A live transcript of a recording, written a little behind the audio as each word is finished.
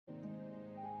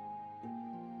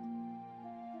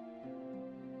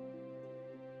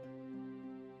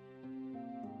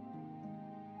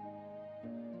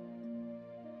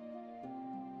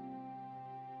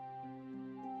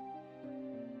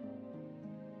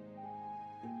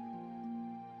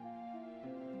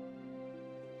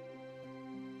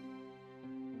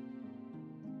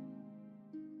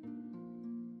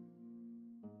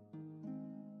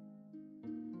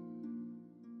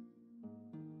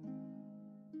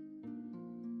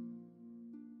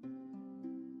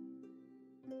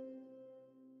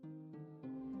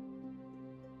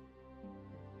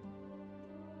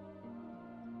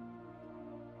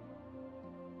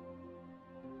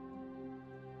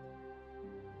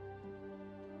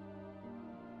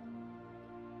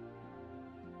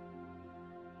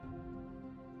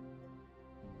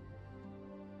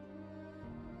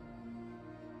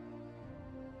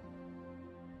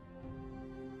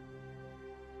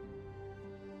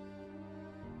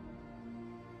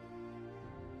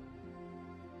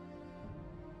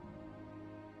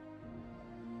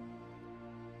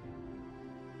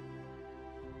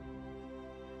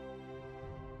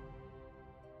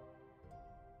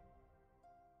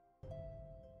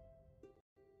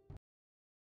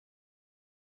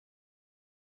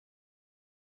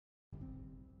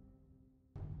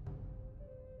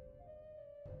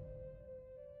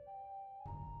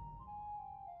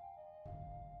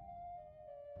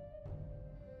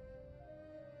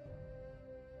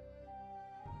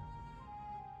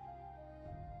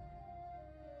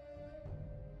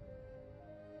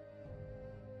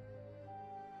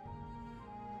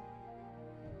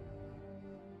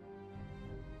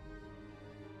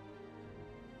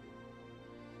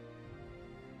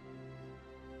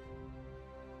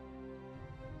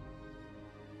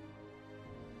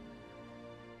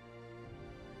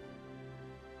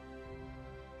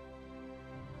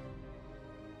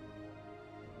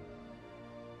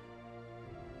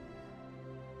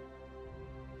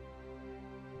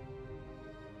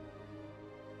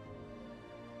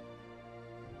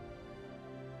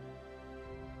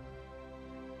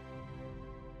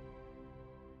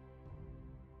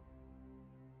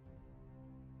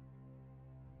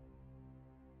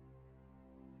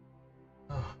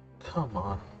come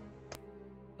on.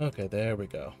 Okay, there we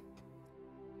go.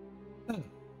 Oh,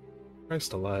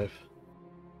 Christ alive.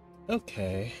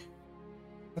 Okay.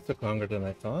 That took longer than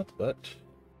I thought, but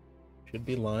should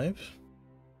be live.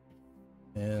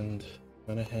 And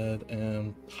went ahead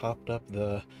and popped up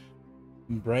the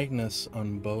brightness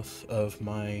on both of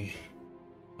my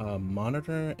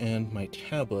monitor and my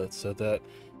tablet so that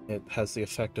it has the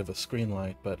effect of a screen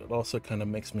light, but it also kind of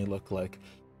makes me look like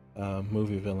a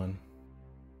movie villain.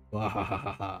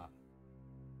 Wahahaha.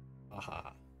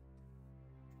 Aha.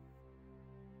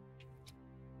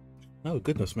 Oh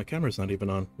goodness, my camera's not even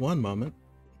on. One moment.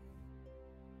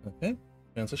 Okay,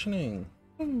 transitioning.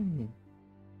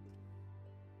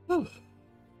 Sorry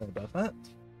about that.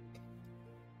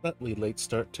 Slightly late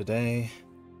start today.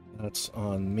 That's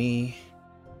on me.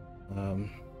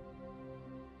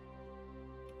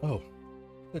 Oh,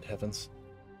 good heavens.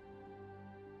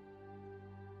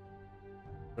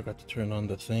 Forgot to turn on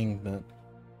the thing that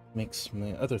makes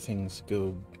my other things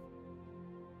go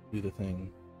do the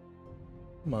thing.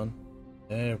 Come on.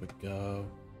 There we go.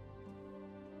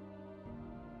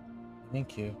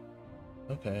 Thank you.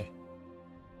 Okay.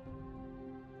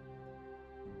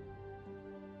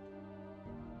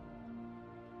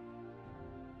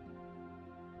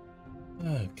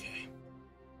 Okay.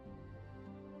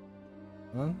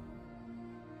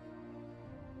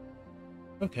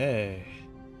 Okay.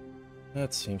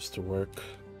 That seems to work.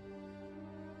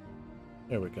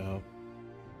 There we go.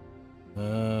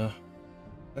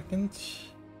 Second.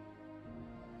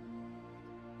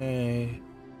 Okay.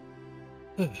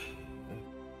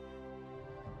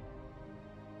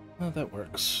 Well, that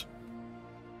works.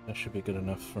 That should be good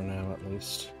enough for now, at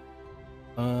least.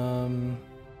 One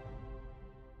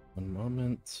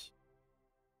moment.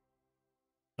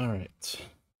 Alright.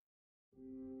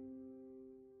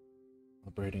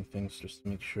 Operating things just to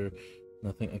make sure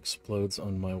nothing explodes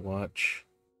on my watch.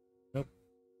 Nope.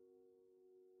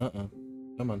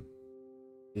 Come on.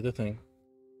 Do the thing.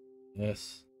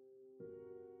 Yes.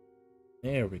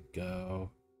 There we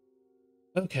go.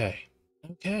 Okay.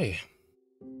 Okay.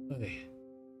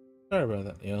 Sorry about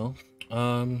that, y'all.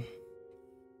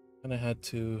 Kinda had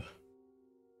to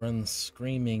run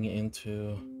screaming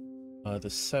into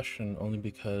this session only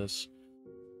because,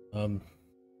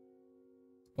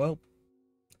 well,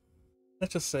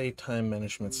 let's just say time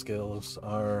management skills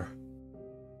are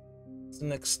the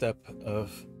next step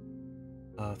of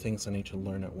things I need to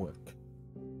learn at work.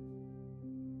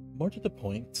 More to the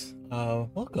point,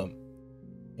 welcome.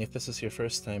 If this is your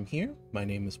first time here, my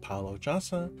name is Paolo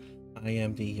Jasa. I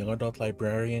am the young adult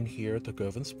librarian here at the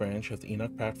Govins branch of the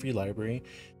Enoch Pratt Free Library,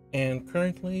 and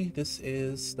currently this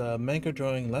is the manga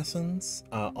drawing lessons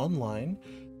online,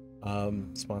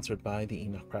 sponsored by the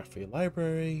Enoch Pratt Free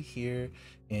Library here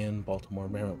in Baltimore,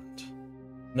 Maryland.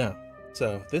 Now,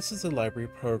 so this is a library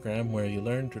program where you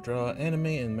learn to draw anime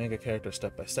and manga characters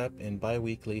step by step in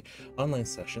bi-weekly online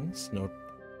sessions. No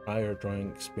prior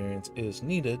drawing experience is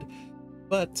needed,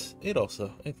 but it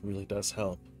really does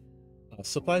help.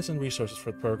 Supplies and resources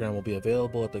for the program will be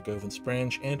available at the Govins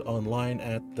branch and online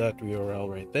at that URL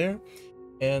right there.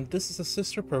 And this is a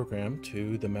sister program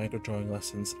to the Manga Drawing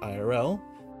Lessons IRL,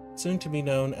 soon to be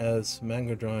known as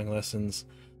Manga Drawing Lessons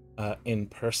in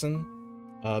person,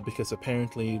 because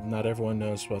apparently not everyone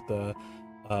knows what the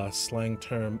slang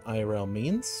term IRL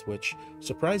means, which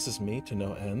surprises me to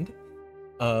no end.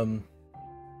 And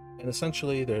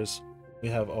essentially we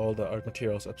have all the art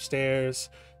materials upstairs.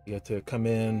 You get to come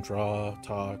in, draw,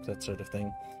 talk, that sort of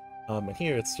thing. And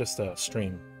here it's just a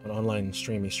stream, an online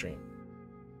streamy stream.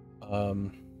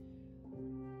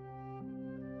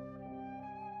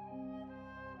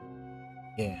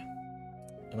 Yeah,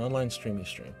 an online streamy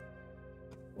stream.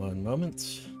 One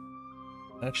moment.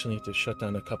 I actually need to shut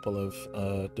down a couple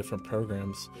of different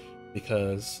programs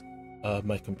because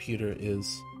my computer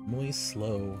is muy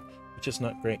slow, which is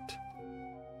not great.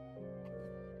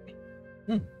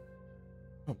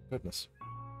 Oh, goodness.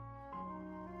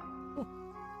 Oh.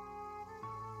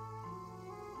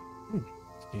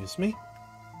 Excuse me.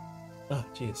 Ah,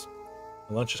 jeez.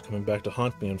 My lunch is coming back to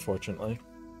haunt me, unfortunately.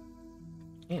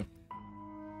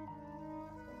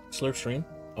 Slurp stream.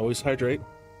 Always hydrate.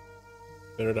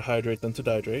 Better to hydrate than to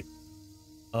dehydrate.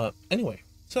 Anyway,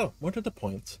 so, what are the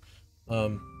points?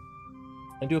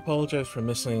 I do apologize for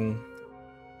missing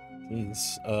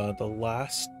the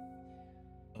last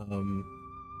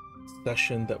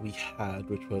session that we had,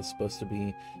 which was supposed to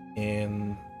be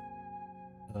in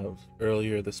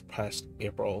earlier this past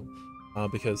April,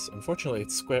 because unfortunately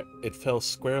it fell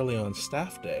squarely on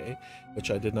staff day, which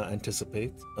I did not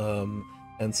anticipate,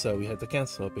 and so we had to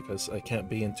cancel it because I can't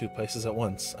be in two places at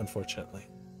once, unfortunately.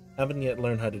 Haven't yet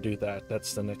learned how to do that.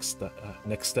 That's the next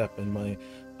step in my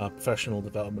professional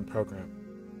development program.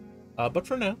 But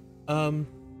for now,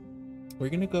 we're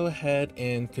gonna go ahead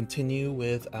and continue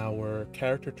with our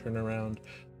character turnaround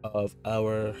of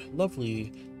our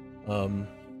lovely,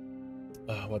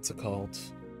 what's it called?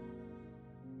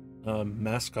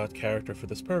 Mascot character for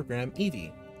this program,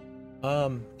 Evie.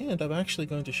 And I'm actually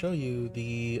going to show you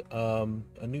the a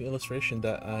new illustration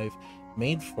that I've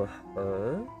made for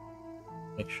her.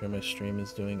 Make sure my stream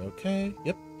is doing okay.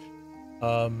 Yep.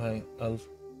 My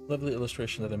lovely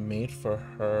illustration that I made for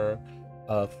her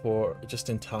for just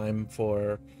in time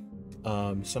for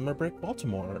summer break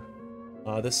Baltimore.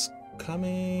 This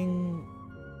coming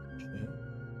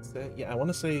I want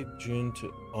to say June to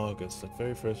August, like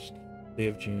very first day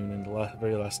of June and the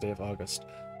very last day of August.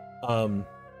 3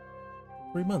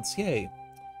 months, yay!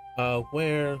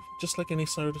 Where, just like any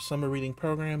sort of summer reading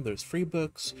program, there's free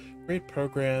books, great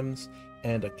programs,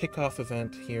 and a kickoff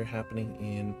event here happening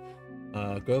in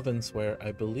Govans, where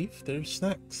I believe there's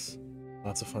snacks.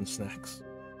 Lots of fun snacks.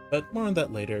 But more on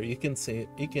that later. You can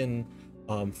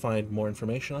find more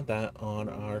information on that on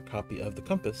our copy of the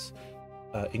Compass.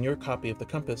 In your copy of the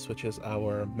Compass, which is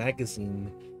our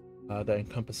magazine that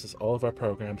encompasses all of our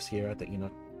programs here at the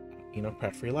Enoch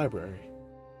Pratt Free Library.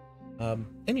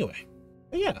 Anyway,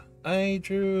 yeah, I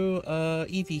drew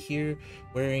Evie here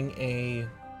wearing a,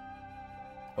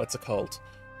 what's it called?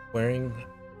 Wearing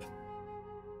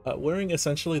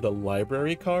essentially the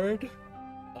library card,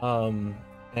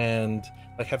 and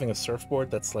like having a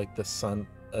surfboard that's like the sun,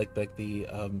 like the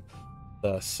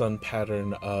sun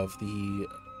pattern of the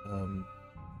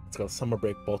it's called Summer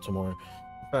Break Baltimore.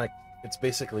 In fact, it's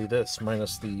basically this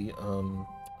minus the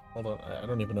hold on, I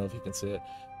don't even know if you can see it.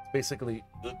 It's basically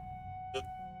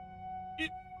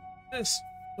this,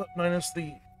 but minus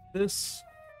the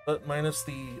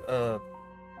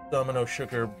domino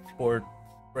sugar board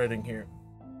writing here.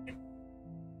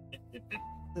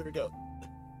 There we go.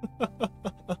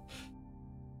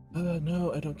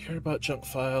 No, I don't care about junk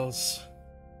files.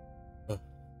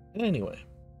 Anyway,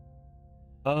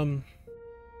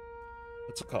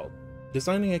 what's it called?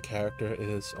 Designing a character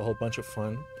is a whole bunch of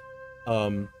fun.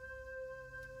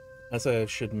 As I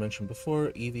should mention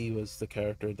before, Evie was the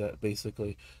character that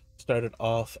basically started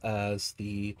off as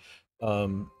the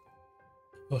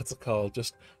what's it called?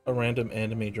 Just a random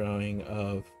anime drawing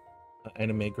of an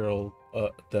anime girl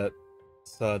that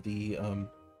saw the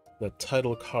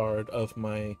title card of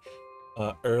my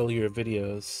earlier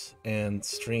videos and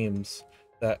streams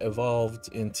that evolved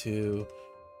into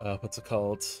what's it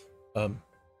called?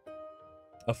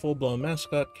 A full-blown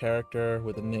mascot character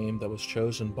with a name that was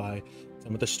chosen by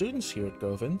some of the students here at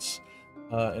Govans.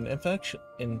 And in fact,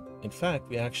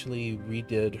 we actually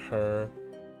redid her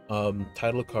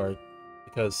title card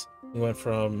because we went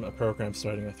from a program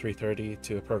starting at 3:30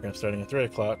 to a program starting at 3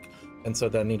 o'clock, and so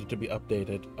that needed to be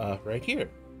updated right here.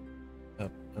 I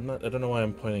don't know why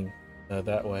I'm pointing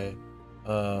that way.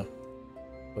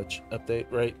 Which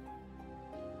update, right?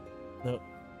 No.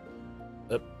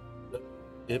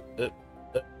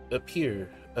 Up here.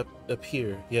 Up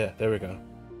here. Yeah, there we go.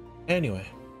 Anyway,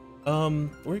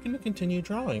 we're gonna continue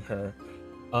drawing her.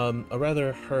 Or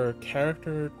rather, her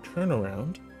character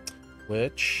turnaround,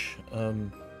 which,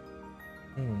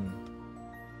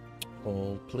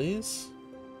 hold please.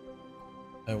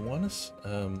 I wanna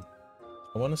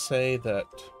say that,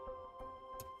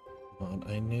 hold on,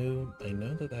 I know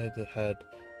that I had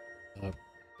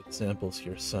examples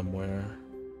here somewhere.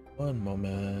 One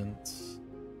moment.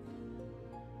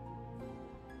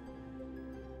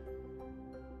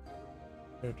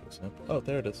 There's an example. Oh,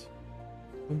 there it is.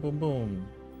 Boom, boom,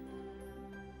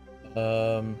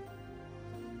 boom.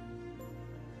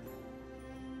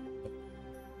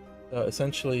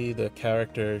 Essentially, the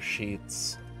character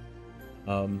sheets,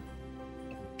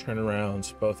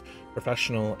 turnarounds, both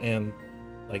professional and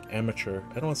like amateur.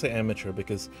 I don't want to say amateur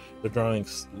because the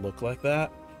drawings look like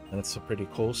that, and it's pretty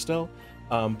cool still.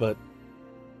 But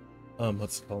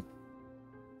what's it called?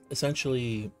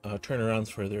 Essentially,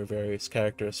 turnarounds for their various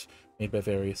characters made by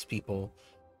various people.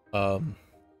 I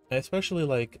especially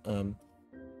like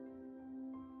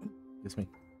excuse me,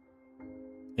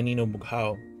 Anino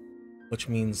Mughao, which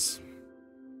means,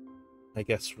 I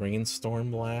guess,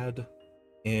 rainstorm lad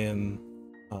in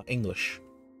English.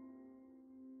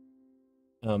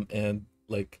 And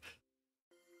like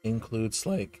includes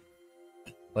like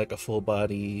a full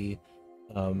body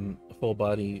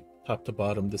top to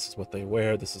bottom. This is what they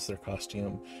wear, this is their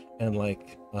costume, and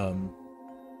like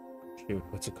shoot,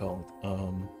 what's it called?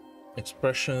 An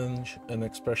expression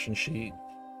sheet,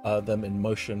 them in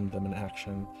motion, them in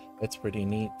action. It's pretty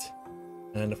neat.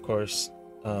 And of course,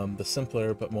 The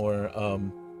simpler but more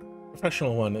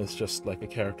professional one is just like a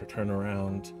character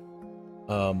turnaround,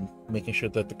 making sure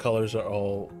that the colors are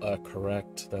all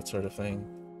correct, that sort of thing.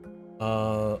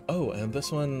 Oh, and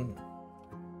this one,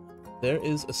 there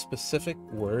is a specific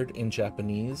word in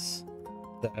Japanese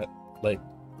that like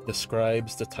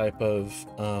describes the type of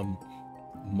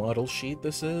model sheet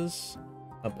this is.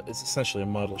 It's essentially a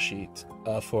model sheet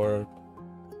for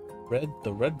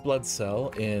the red blood cell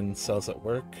in Cells at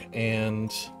Work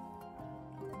and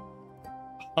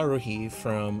Haruhi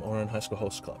from Ouran High School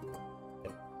Host Club. I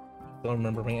don't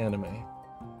remember my anime.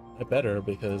 I better,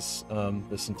 because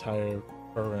this entire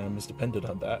program is dependent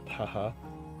on that. Haha.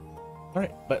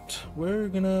 Alright, but we're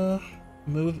gonna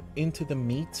move into the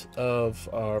meat of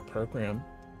our program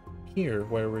here,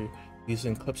 where we're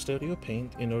using Clip Studio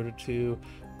Paint in order to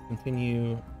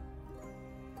continue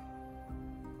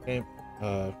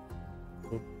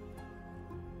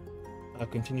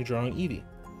continue drawing Eevee.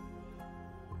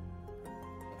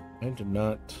 I did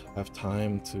not have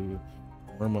time to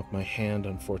warm up my hand,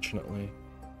 unfortunately.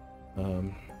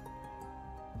 Let's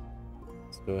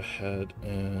go ahead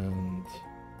and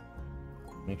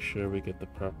make sure we get the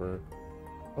proper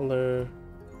color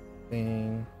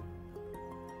thing.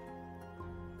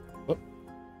 Oh,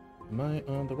 am I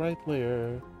on the right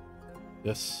layer?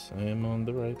 Yes, I am on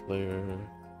the right layer.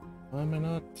 Why am I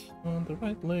not on the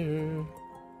right layer?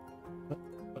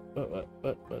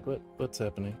 What's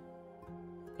happening?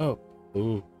 Oh,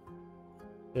 ooh.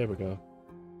 There we go.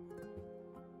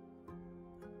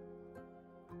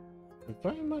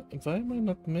 Why am I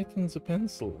not making the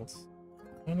pencils?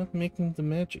 Why not making the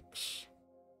magics?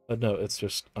 No, it's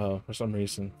just, for some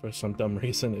dumb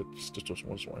reason, it just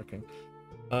wasn't working.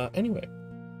 Anyway.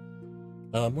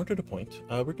 More to the point,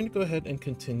 we're gonna go ahead and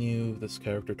continue this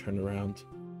character turnaround.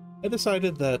 I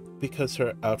decided that because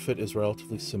her outfit is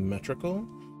relatively symmetrical,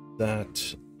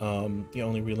 that you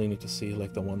only really need to see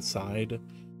like the one side.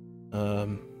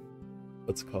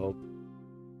 What's it called?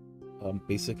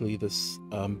 Basically this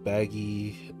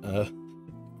baggy,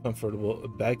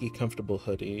 comfortable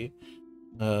hoodie,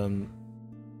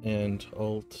 and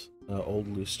old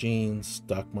loose jeans,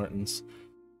 Doc Martens.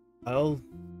 I'll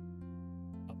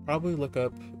probably look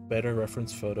up better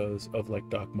reference photos of like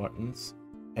Doc Martens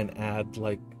and add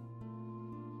like,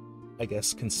 I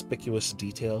guess, conspicuous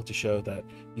detail to show that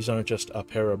these aren't just a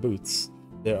pair of boots,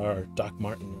 they are Doc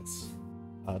Martens,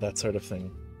 that sort of thing.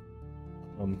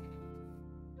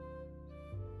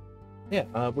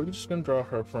 Yeah, we're just gonna draw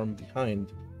her from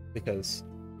behind, because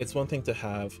it's one thing to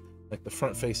have like the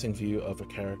front-facing view of a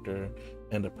character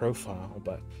and a profile,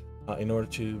 but in order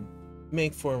to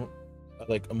make for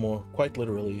like a more, quite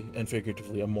literally and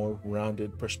figuratively, a more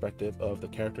rounded perspective of the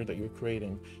character that you're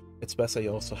creating, it's best that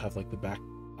you also have like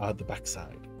the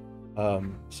backside,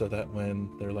 so that when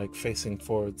they're like facing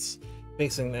forwards,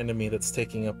 facing an enemy that's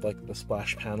taking up like the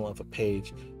splash panel of a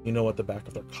page, you know what the back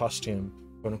of their costume,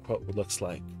 quote unquote, looks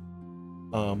like.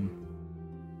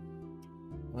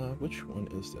 Which one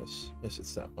is this? Yes,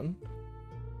 it's that one.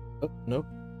 Oh, nope.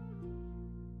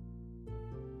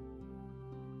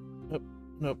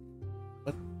 Nope.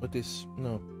 What is,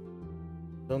 no.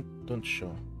 Don't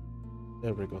show.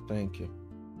 There we go, thank you.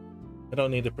 I don't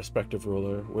need a perspective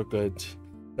ruler, we're good.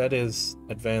 That is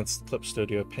advanced Clip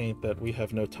Studio Paint that we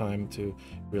have no time to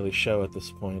really show at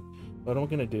this point. What I'm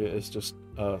gonna do is just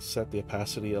set the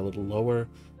opacity a little lower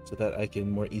so that I can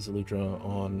more easily draw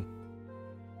on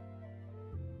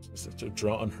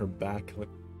her back, like,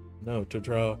 no, to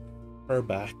draw her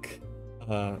back,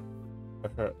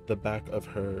 the back of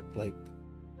her like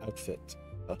outfit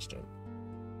costume,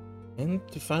 and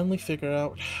to finally figure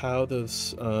out how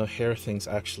those hair things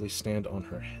actually stand on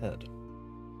her head.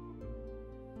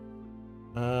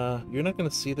 You're not going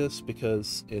to see this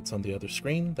because it's on the other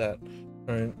screen that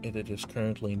it is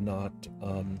currently not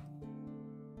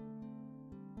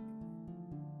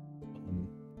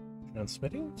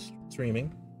transmitting,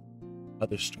 streaming.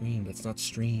 Other stream that's not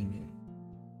streaming.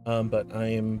 But I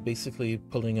am basically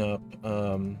pulling up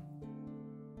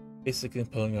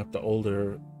the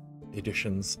older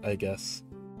editions, I guess,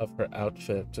 of her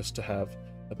outfit, just to have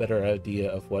a better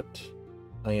idea of what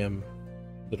I am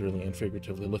literally and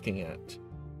figuratively looking at.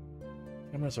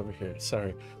 Camera's over here.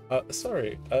 Sorry.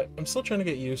 I'm still trying to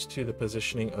get used to the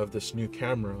positioning of this new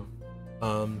camera,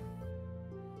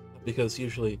 because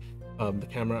usually the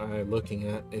camera I'm looking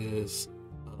at is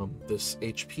this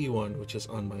HP one, which is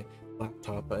on my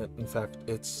laptop. In fact,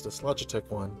 it's this Logitech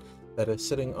one that is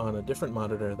sitting on a different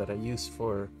monitor that I use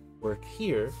for work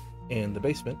here in the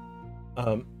basement,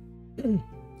 and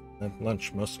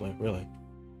lunch mostly, really.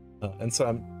 And so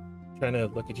I'm trying to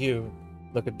look at you,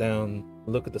 look it down,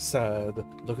 look at the side,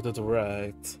 look at the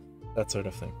right, that sort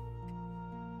of thing.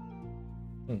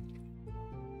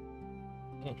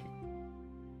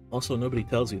 Also, nobody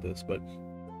tells you this, but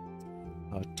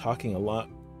talking a lot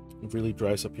really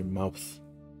dries up your mouth.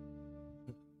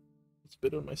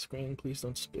 Spit on my screen, please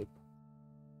don't spit.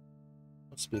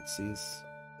 Don't spit, sees.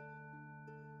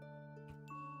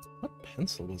 What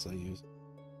pencil was I using?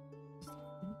 Is that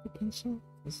a chemical pencil?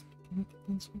 Is it a chemical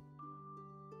pencil?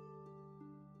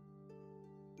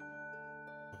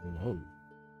 Oh no.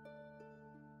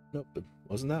 Nope, it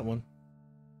wasn't that one.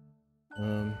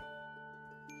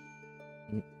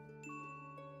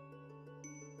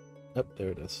 Oh, there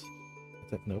it is. I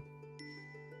think, nope.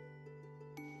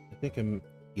 I think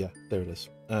yeah, there it is.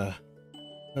 I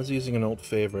was using an old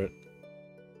favorite.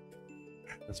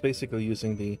 It's basically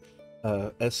using the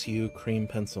SU cream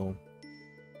pencil,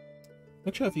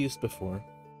 which I've used before.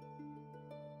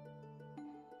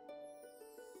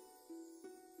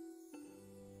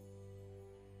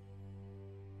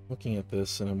 Looking at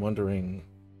this, and I'm wondering,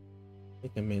 I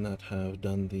think I may not have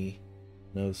done the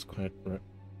nose quite right.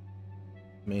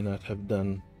 May not have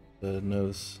done the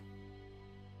nose.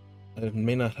 I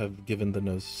may not have given the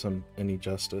nose any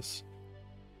justice.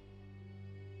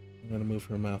 I'm gonna move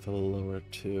her mouth a little lower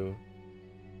too.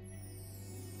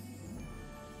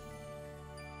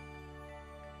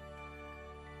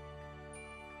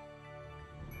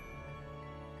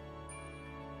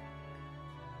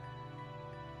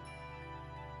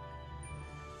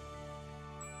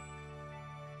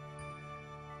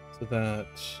 So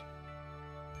that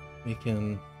we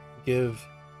can give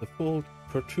the full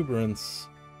protuberance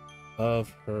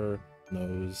of her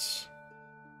nose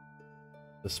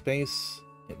the space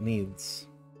it needs.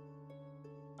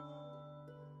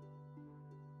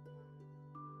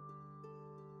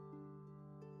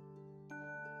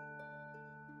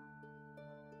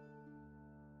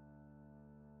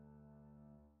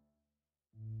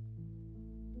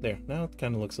 There, now it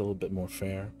kind of looks a little bit more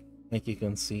fair. I think you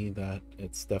can see that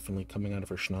it's definitely coming out of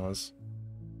her schnoz.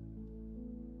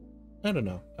 I don't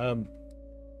know.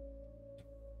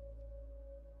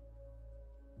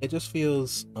 It just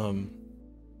feels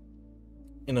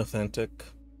inauthentic.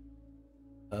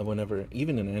 Whenever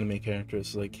even an anime character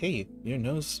is like, "Hey, your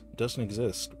nose doesn't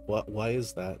exist. Why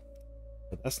is that?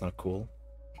 That's not cool."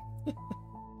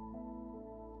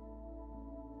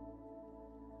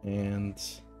 And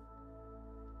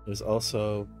there's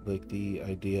also like the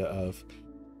idea of,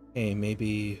 hey,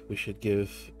 maybe we should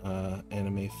give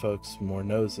anime folks more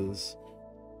noses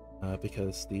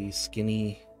because the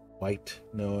skinny white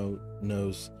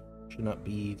nose should not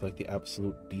be like the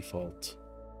absolute default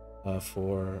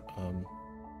for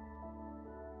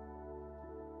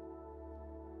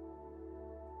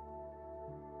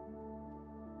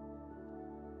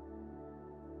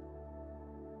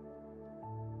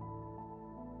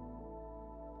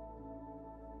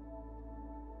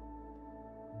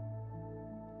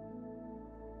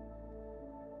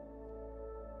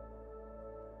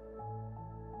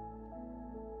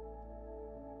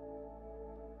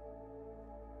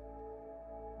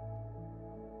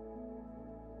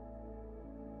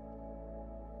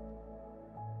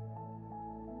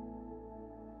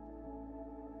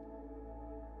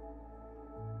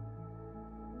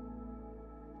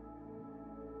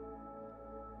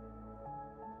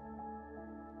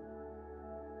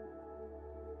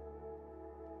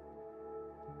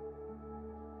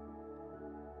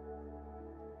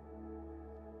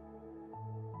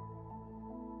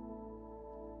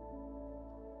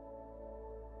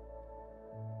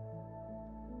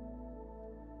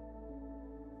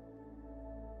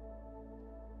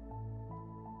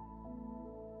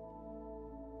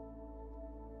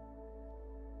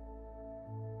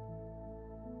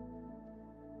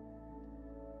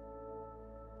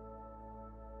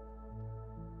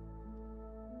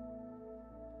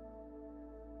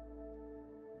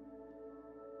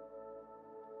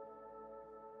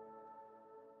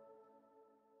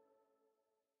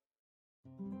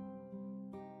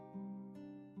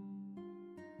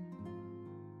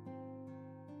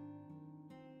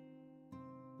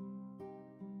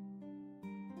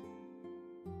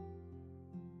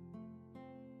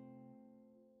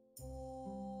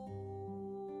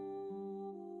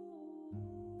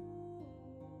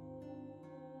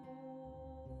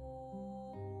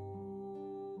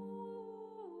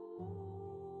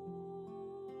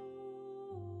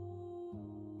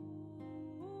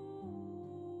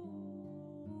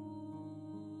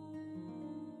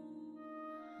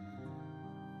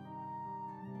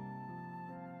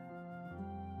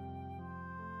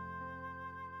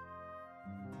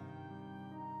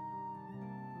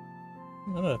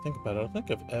now that I think about it, I don't think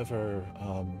I've ever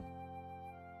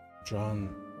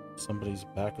drawn somebody's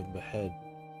back of the head,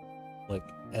 like,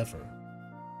 ever.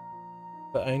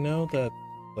 But I know that,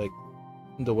 like,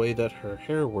 the way that her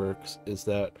hair works is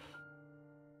that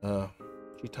uh,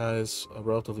 she ties a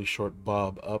relatively short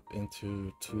bob up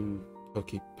into two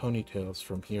hooky ponytails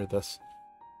from here, thus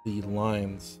the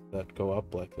lines that go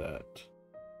up like that.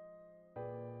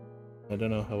 I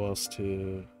don't know how else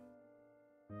to...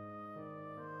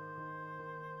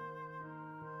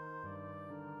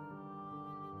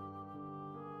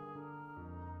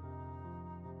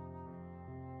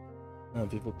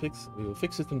 we will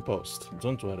fix it in post.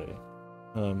 Don't worry.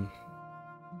 Um,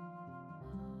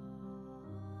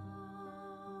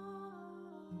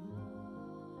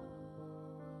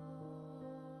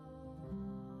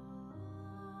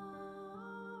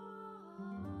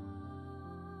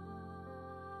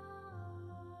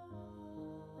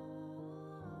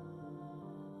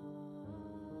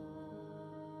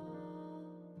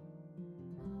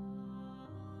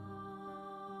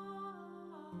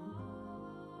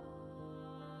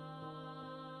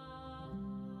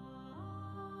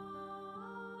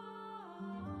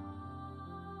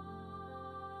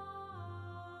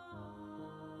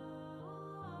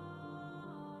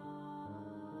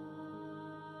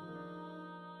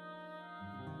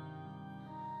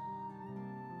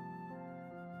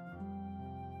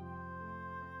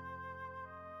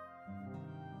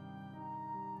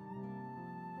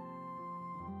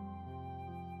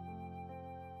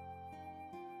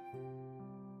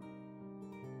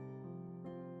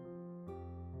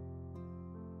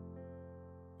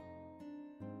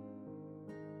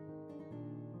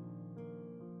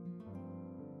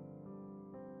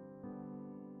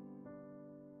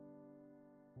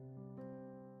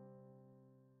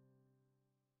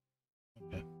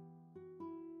 okay.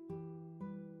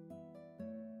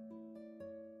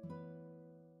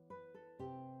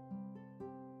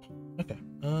 Okay.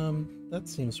 That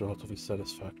seems relatively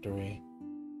satisfactory.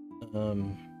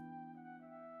 Um,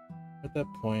 at that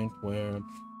point where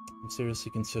I'm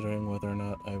seriously considering whether or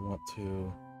not I want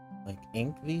to, like,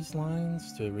 ink these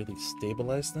lines to really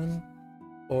stabilize them,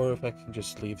 or if I can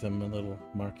just leave them a little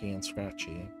marky and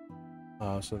scratchy,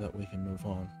 so that we can move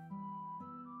on.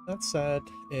 That said,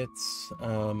 it's,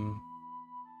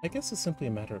 I guess it's simply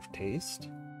a matter of taste.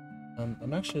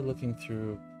 I'm actually looking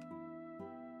through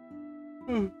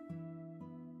one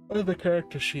of the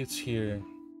character sheets here,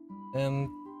 and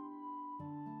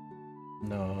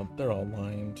no, they're all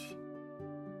lined.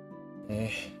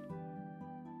 Eh.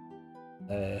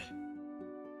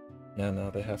 Yeah,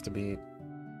 no, they have to be,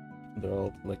 they're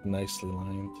all, like, nicely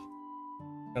lined.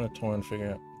 Kind of torn,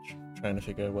 trying to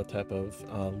figure out what type of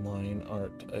line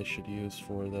art I should use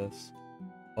for this.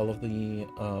 All of the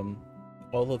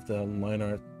line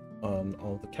art on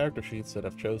all of the character sheets that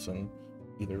I've chosen,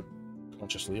 either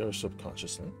consciously or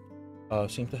subconsciously,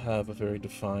 seem to have a very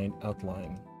defined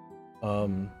outline.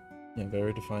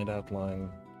 Very defined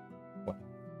outline.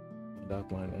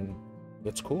 And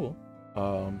it's cool.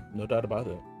 No doubt about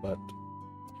it. But,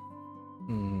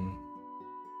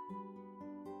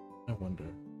 I wonder.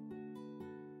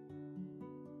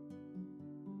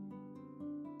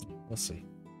 Let's see.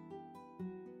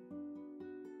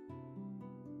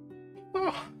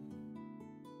 Oh.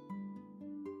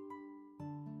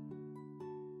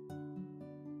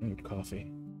 I need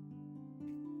coffee.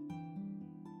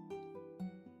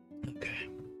 Okay.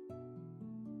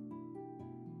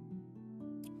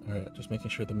 Alright, just making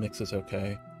sure the mix is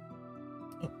okay.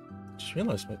 Oh, just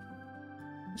realized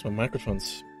my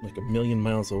microphone's like a million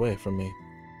miles away from me.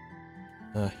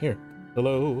 Here.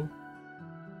 Hello.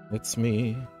 It's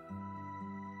me.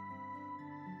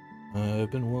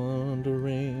 I've been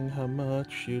wondering how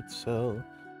much you'd sell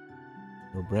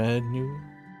your brand new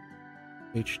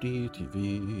HD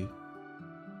TV.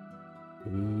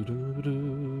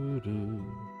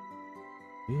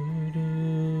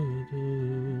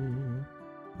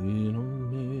 In a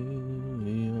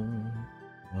million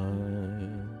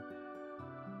miles.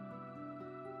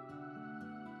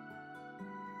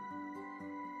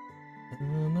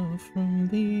 And from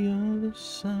the other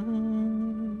side,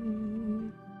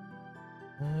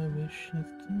 I wish I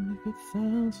could take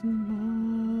 1,000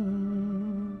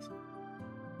 miles.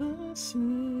 I see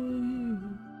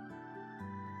you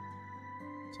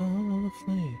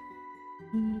softly.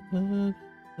 I'll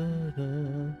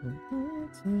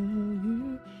tell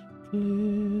you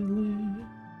clearly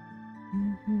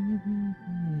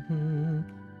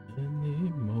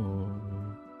anymore.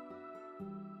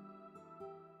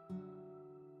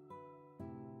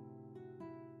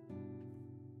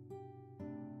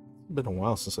 It's been a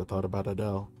while since I thought about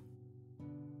Adele. I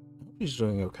hope she's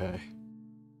doing okay.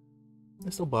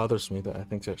 It still bothers me that I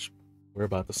think that we're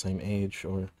about the same age,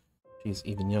 or she's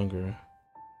even younger,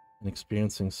 and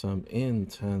experiencing some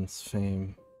intense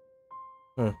fame,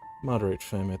 or moderate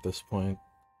fame at this point.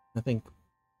 I think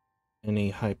any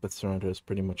hype that's around her is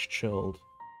pretty much chilled,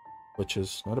 which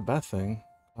is not a bad thing.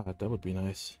 God, that would be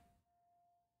nice.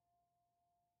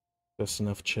 Just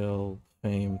enough chill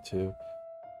fame to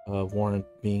warrant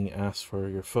being asked for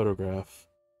your photograph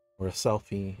or a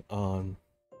selfie on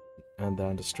and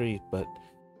down the street, but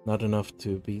not enough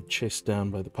to be chased down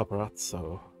by the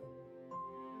paparazzo.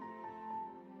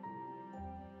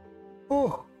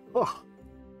 Oh, oh.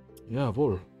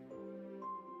 Jawohl.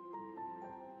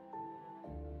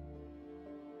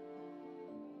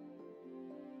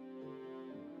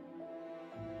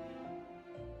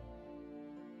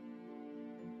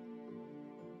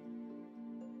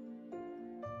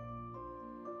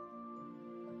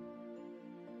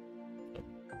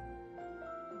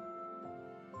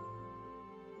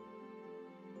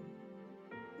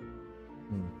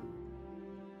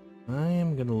 I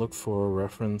am gonna look for a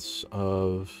reference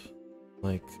of,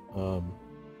 like, oh,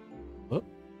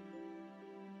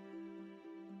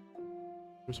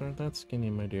 yours aren't that skinny,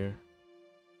 my dear.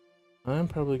 I'm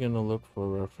probably gonna look for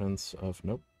a reference of,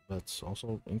 nope, that's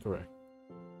also incorrect.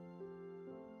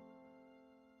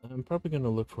 I'm probably gonna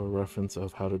look for a reference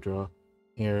of how to draw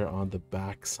hair on the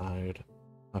back side,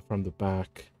 from the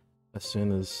back, as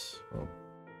soon as, well,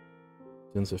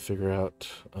 as soon as I figure out,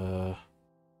 how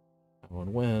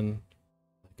and when,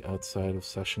 like outside of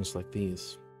sessions like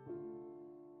these.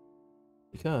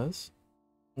 Because,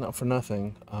 not for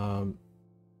nothing,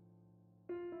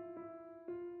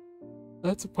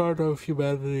 that's a part of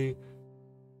humanity.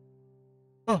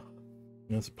 Oh.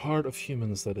 It's a part of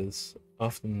humans that is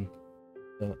often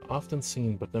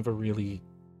seen but never really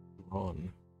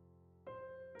drawn.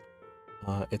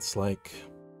 It's like,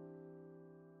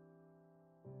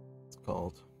 it's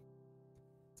called.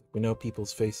 We know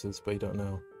people's faces, but you don't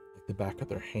know like the back of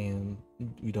their hand.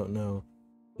 You don't know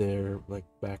their like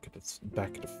back of the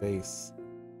face,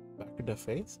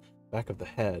 back of the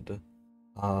head,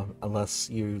 unless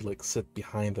you like sit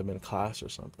behind them in class or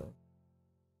something.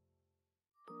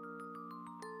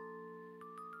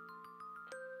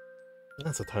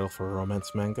 That's a title for a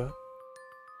romance manga.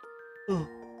 Oh,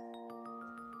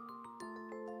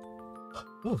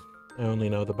 I only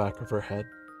know the back of her head.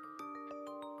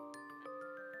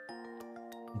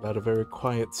 About a very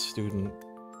quiet student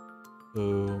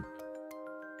who,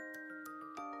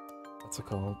 what's it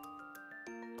called?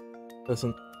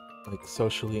 Doesn't, like,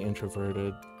 socially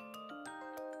introverted.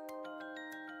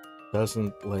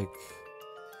 Doesn't, like,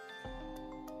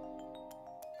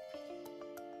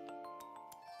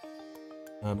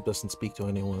 doesn't speak to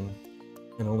anyone,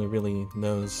 and only really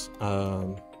knows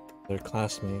their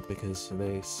classmate because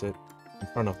they sit in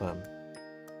front of them,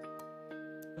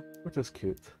 which is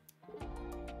cute.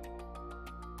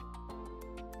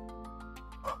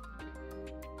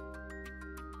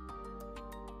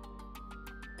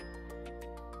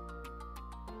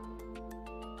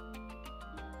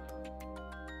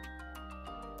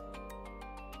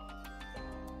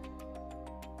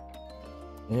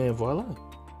 And voila!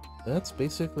 That's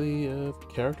basically a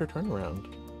character turnaround.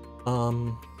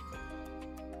 You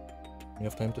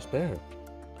have time to spare.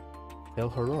 El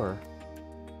horror.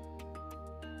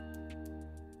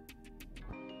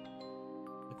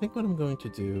 I think what I'm going to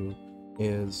do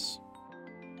is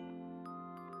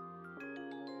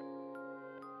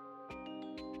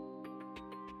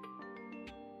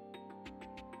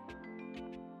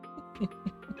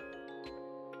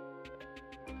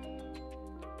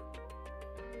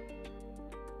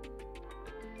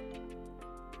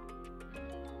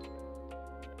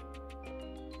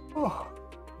oh.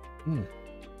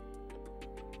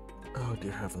 Oh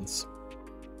dear heavens.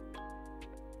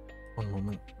 One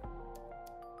moment.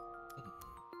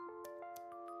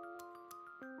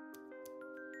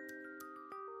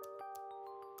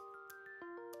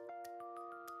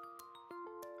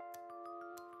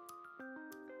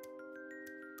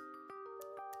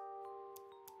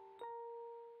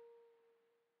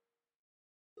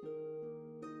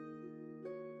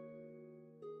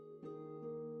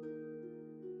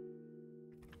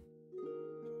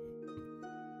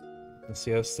 The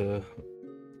siesta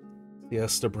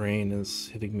brain is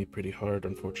hitting me pretty hard,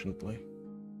 unfortunately.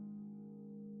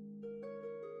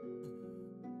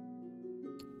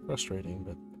 Frustrating,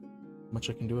 but much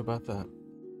I can do about that.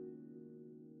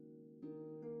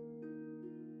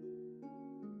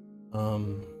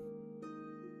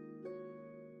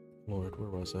 Lord, where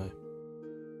was I? Okay.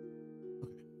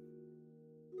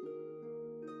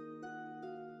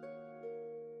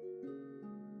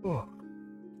 Oh.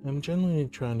 I'm genuinely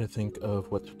trying to think of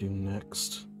what to do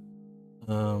next.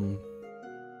 Um,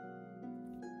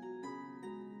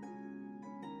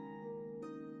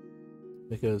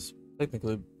 because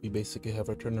technically we basically have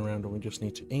our turnaround and we just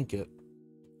need to ink it.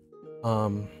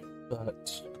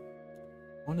 But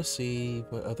I want to see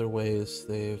what other ways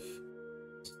they've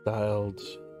styled.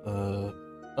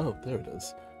 Oh, there it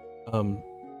is.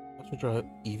 I should draw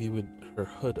Evie with her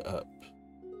hood up.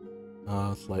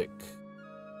 Like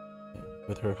yeah,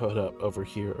 with her hood up over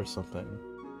here or something.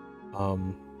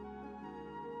 Um,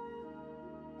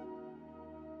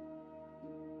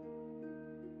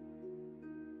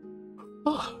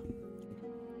 oh,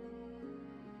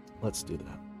 let's do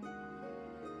that.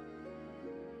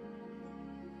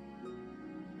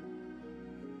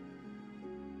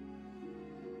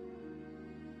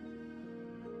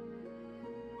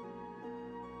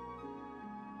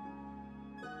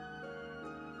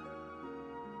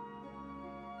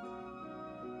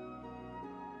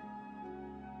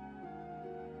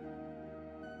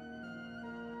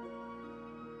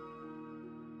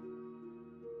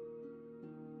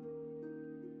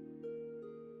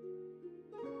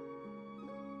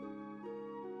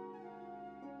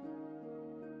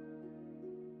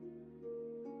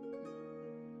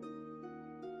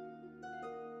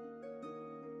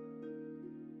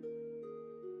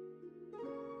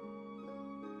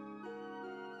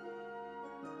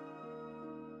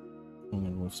 I'm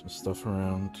gonna move some stuff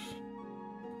around.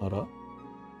 Hold up.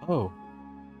 Oh.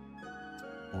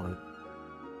 Or oh.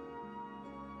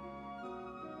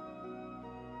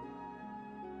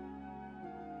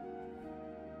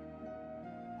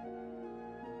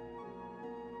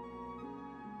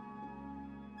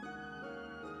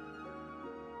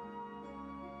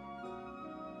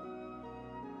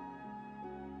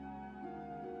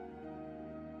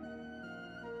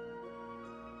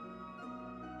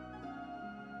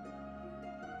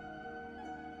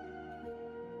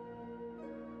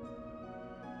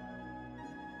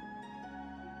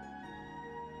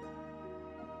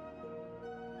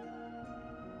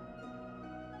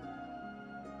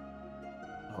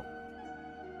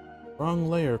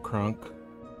 Wrong layer, Crunk.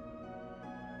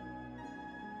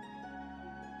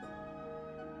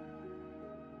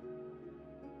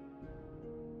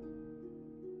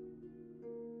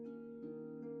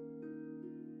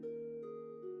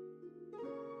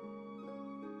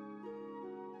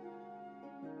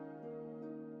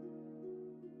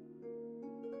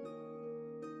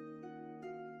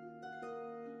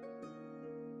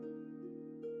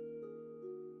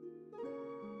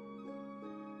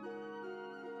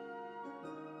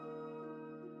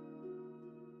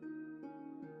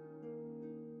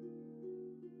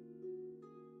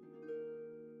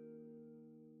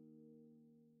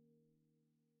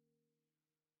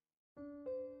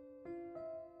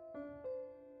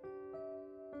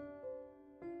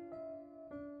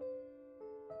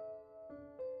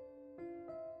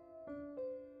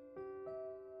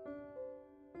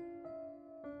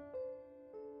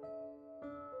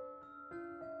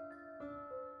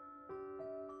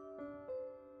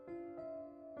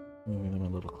 Moving them a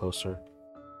little closer.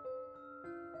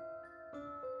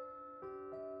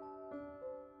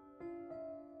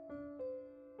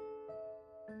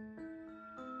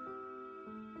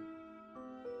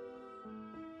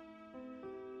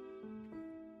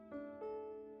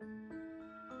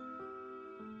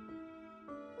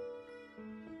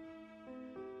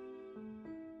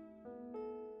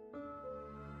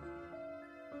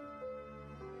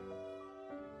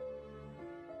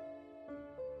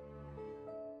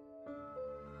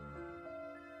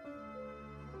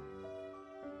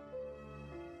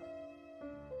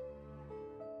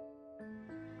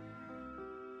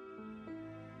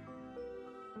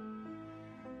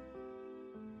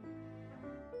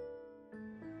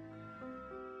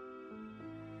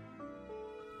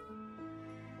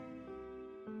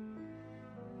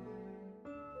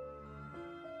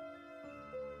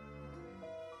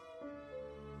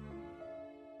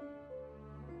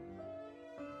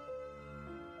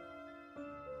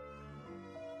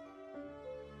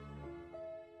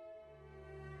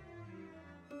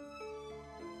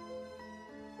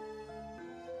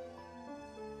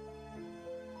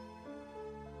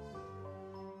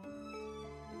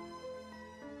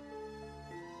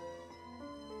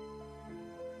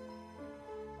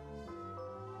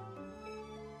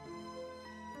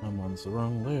 I'm on the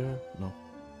wrong layer. No.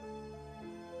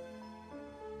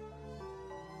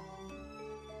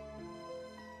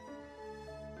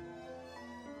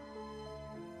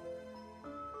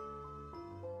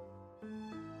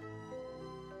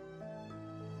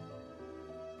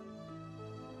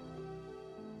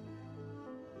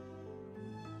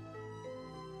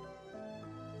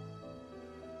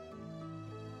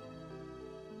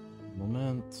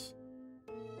 moment.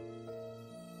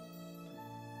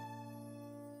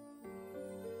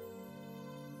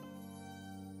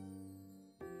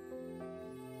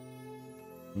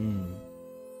 Hmm.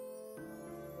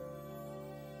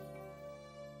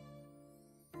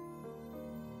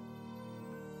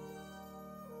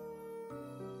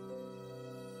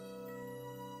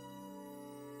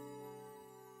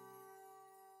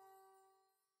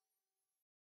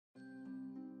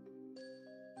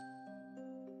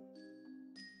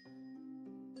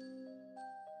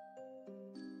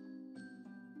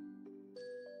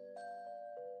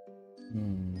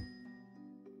 Hmm.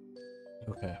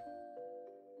 Okay.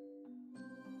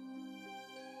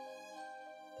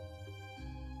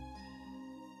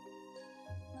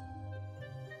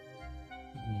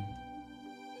 Hmm.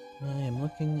 I am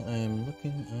looking, I am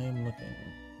looking, I am looking.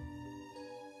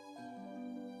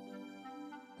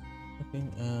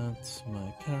 Looking at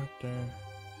my character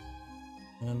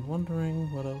and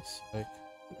wondering what else I could.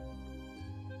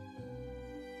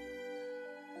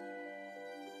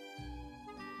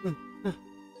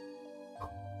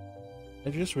 I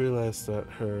just realized that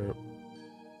her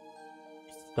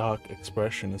stock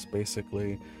expression is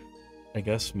basically, I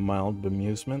guess, mild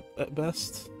bemusement at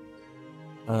best.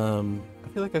 I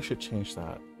feel like I should change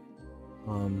that.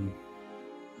 Um,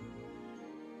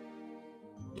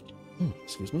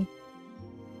 Excuse me.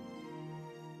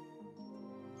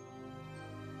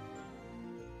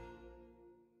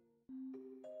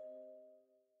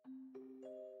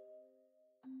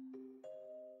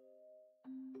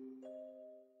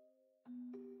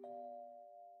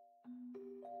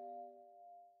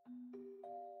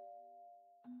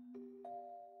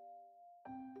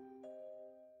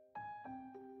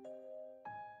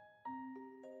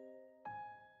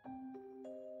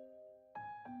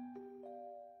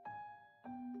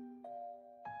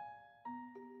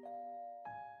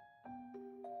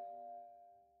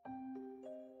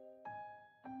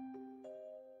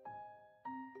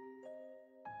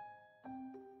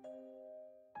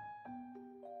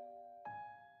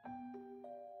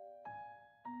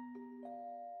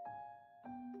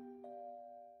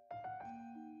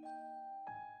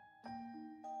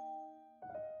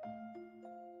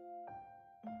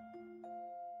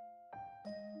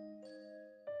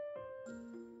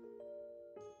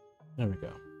 There we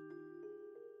go.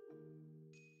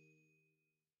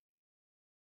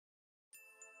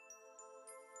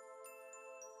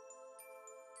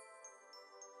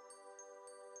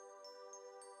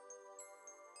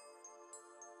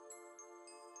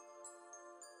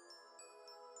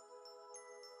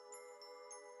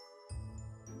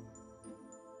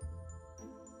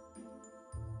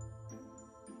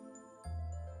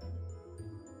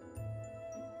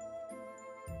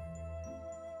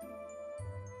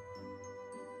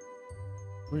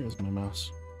 Where is my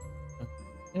mouse?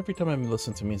 Every time I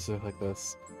listen to music like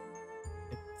this,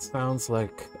 it sounds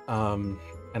like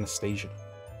Anastasia,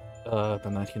 the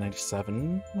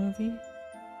 1997 movie.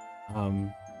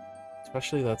 Um,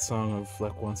 Especially that song of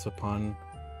like Once Upon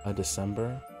a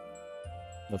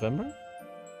November?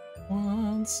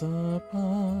 Once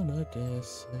upon a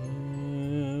December.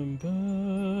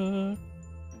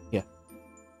 Yeah.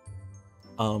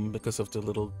 Because of the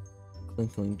little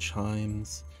clinking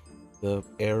chimes, the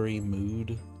airy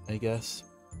mood, I guess.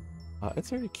 It's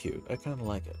very cute. I kind of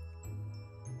like it.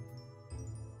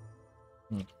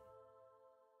 Hmm.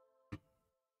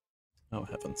 Oh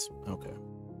heavens. Okay.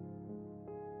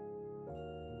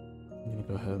 I'm gonna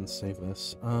go ahead and save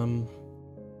this.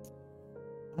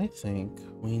 I think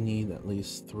we need at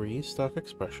least 3 stock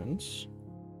expressions.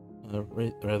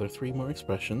 Rather, 3 more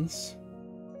expressions.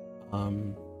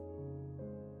 Um,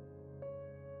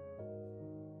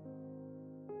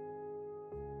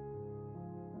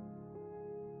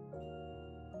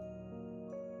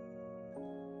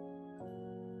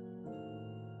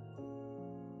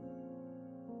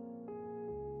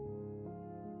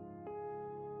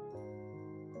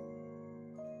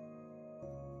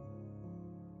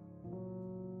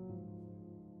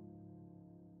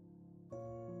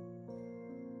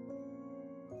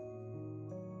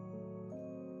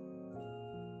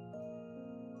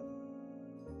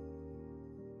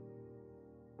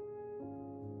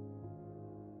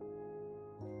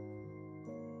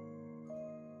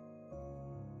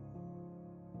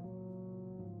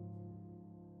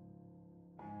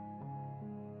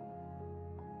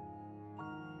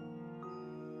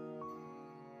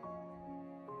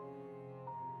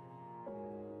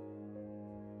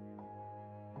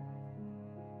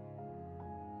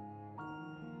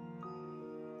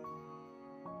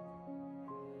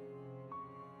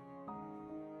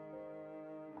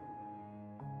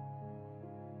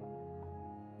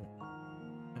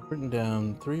 written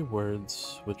down 3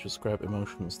 words which describe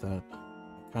emotions that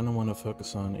I kind of want to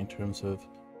focus on in terms of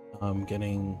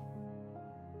getting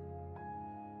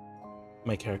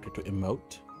my character to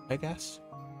emote, I guess.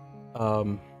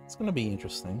 It's gonna be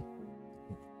interesting.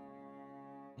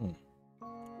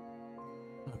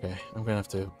 Okay, I'm gonna have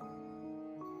to.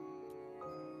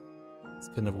 It's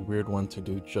kind of a weird one to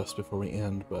do just before we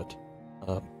end, but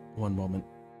one moment.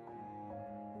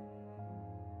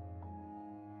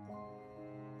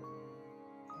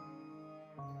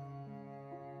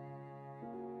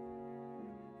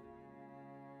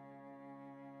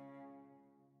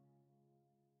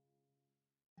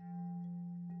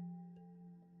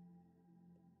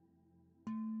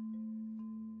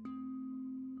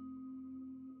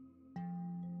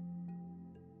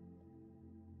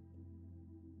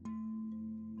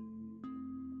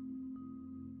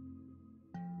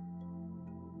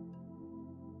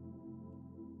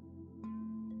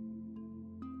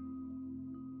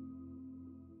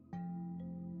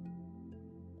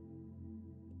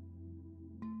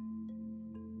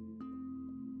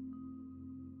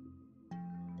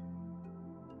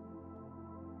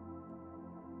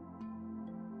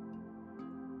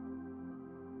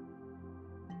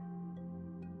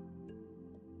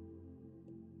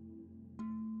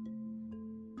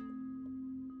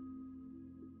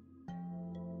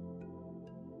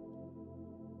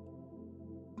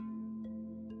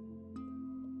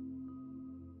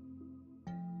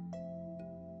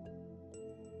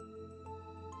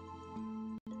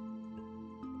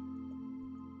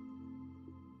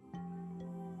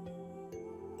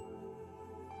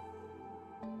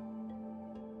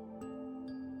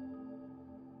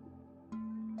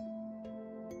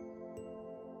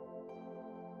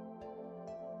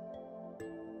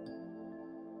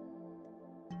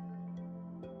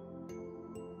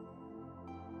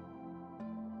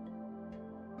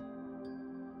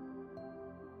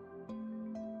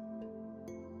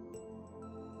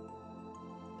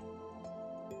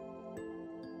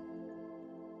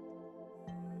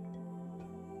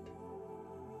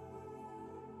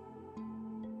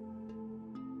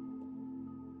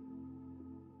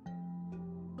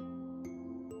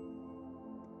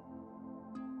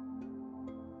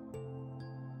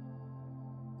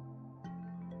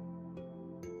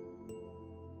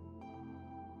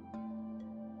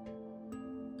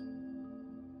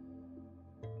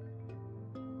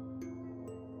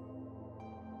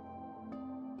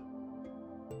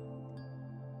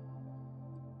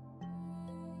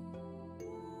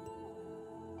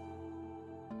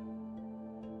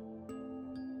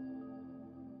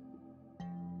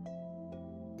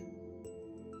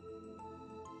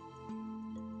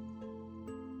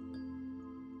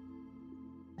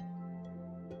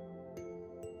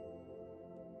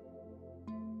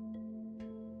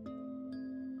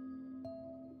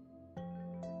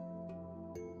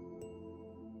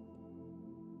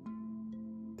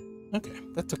 Okay,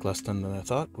 that took less time than I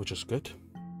thought, which is good.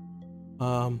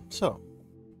 So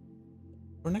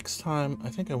for next time, I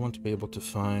think I want to be able to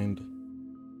find,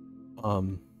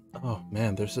 oh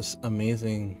man, there's this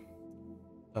amazing,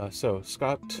 so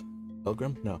Scott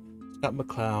Pilgrim? No, Scott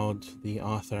McCloud, the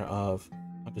author of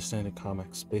Understanding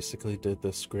Comics, basically did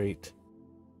this great,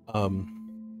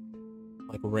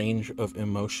 like range of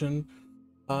emotion,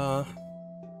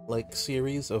 like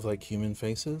series of like human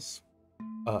faces,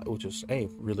 which is A,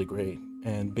 really great,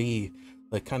 and B,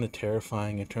 like kind of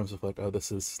terrifying in terms of like, oh,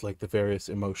 this is like the various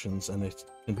emotions and it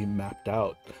can be mapped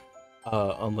out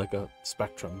on like a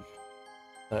spectrum.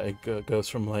 It goes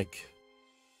from like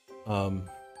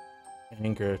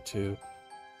anger to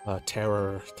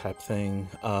terror type thing,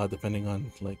 depending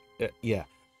on like, yeah.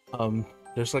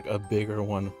 There's like a bigger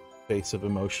one face of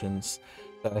emotions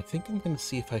that I think I'm gonna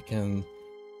see if I can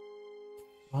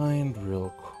find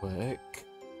real quick.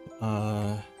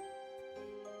 Oh,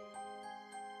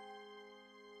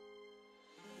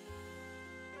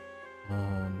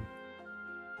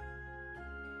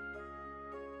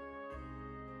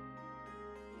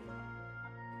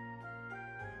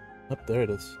 there it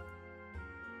is.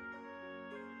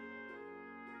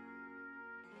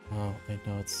 Oh, I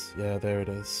know it's, yeah, there it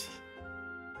is.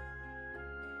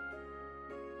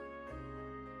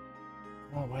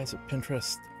 Oh, why is it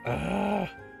Pinterest? Ah!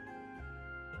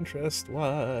 Pinterest,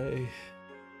 why?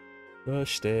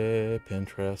 Pushte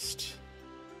Pinterest.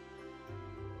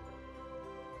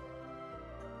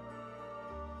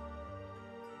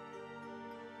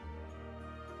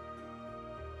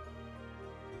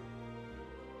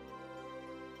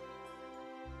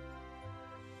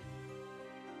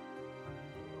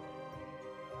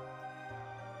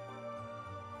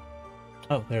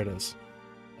 Oh, there it is.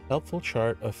 A helpful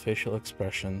chart of facial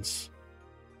expressions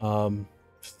Um,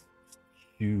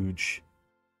 huge,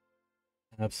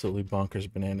 absolutely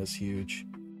bonkers bananas huge.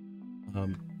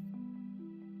 Um,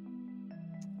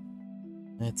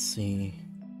 let's see.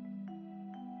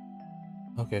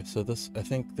 Okay, so I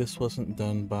think this wasn't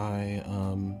done by,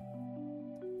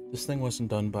 this thing wasn't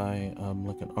done by,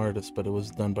 like an artist, but it was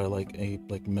done by like a,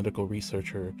 medical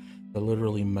researcher that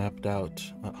literally mapped out,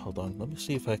 hold on, let me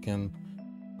see if I can,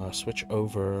 switch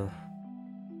over,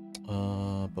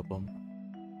 boom.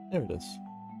 There it is.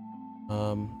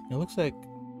 It looks like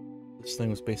this thing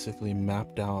was basically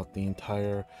mapped out the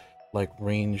entire, like,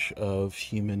 range of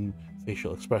human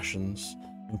facial expressions,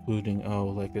 including, oh,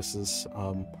 like, this is,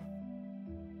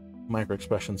 micro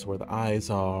expressions where the eyes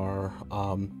are,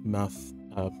 mouth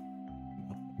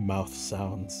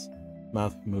sounds,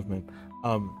 mouth movement,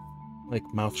 like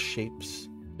mouth shapes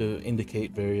to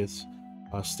indicate various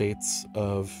states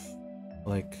of,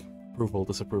 like, approval,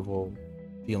 disapproval,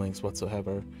 feelings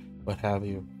whatsoever, what have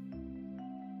you.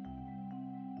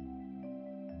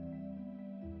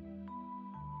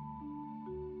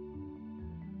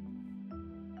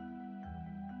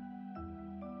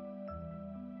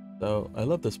 So I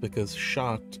love this because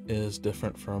shocked is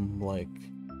different from, like,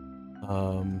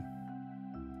 um,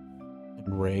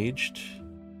 enraged,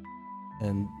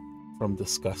 and from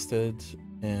disgusted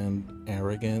and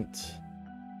arrogant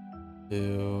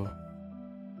to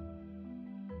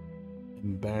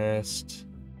embarrassed,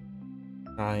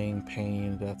 crying,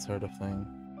 pain, that sort of thing.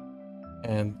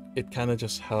 And it kind of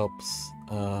just helps,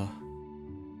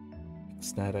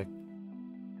 ecstatic.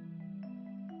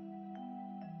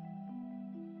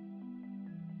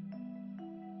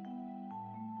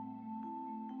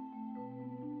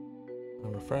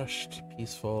 Refreshed,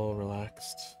 peaceful,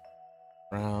 relaxed,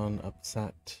 brown,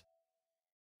 upset,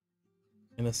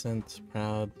 innocent,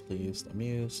 proud, pleased,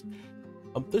 amused.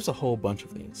 There's a whole bunch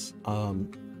of these.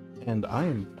 And I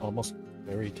am almost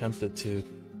very tempted to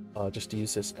just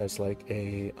use this as like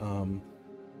a,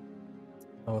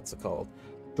 what's it called?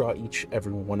 Draw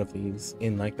every one of these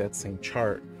in like that same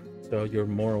chart, so you're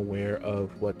more aware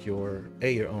of what your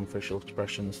own facial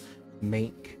expressions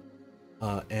make,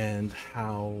 and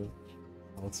how,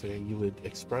 let's say, you would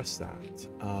express that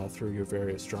through your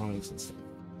various drawings and stuff.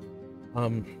 I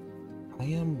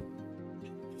am,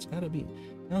 it's gotta be,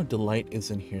 Delight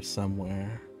is in here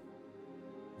somewhere.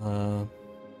 Uh,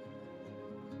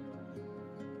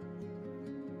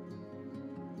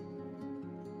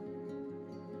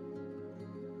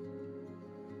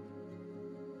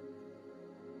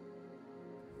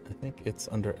 I think it's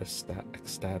under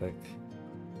ecstatic.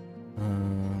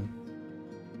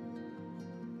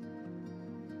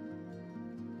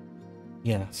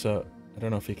 Yeah, so I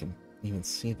don't know if you can even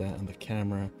see that on the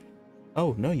camera.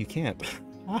 Oh, no, you can't.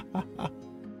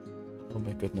 Oh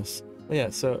my goodness. But yeah,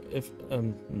 so if,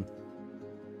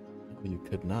 you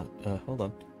could not. Hold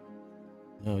on.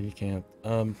 No, you can't.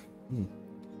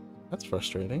 That's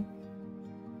frustrating.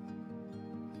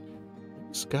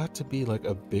 It's got to be like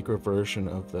a bigger version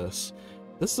of this.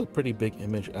 This is a pretty big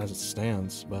image as it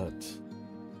stands, but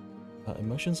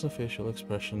emotions and facial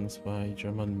expressions by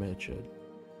German Mädchen.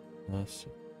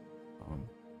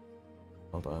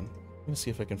 Hold on. Let me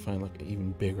see if I can find like an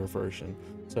even bigger version.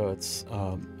 So it's,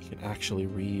 you can actually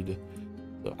read.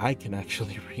 So I can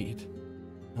actually read.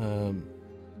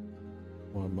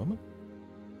 One moment.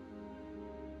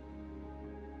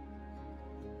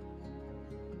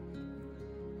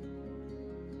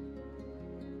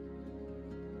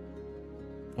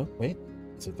 Oh, wait.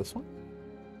 Is it this one?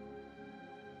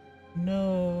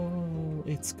 No,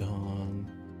 it's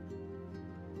gone.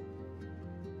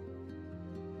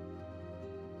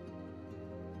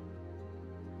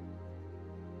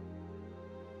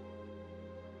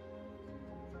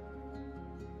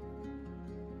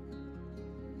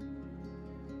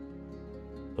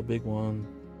 The big one.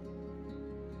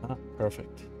 Ah,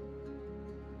 perfect.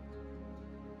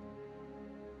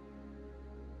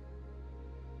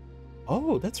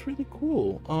 Oh, that's really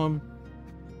cool.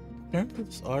 Apparently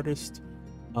this artist,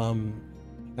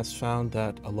 has found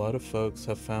that a lot of folks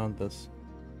have found this,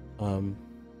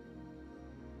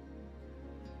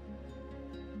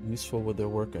 useful with their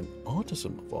work in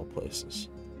autism, of all places.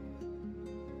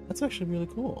 That's actually really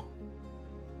cool.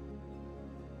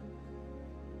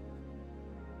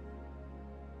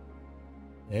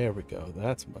 There we go.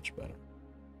 That's much better.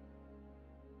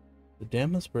 The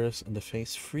dampness bursts and the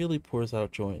face freely pours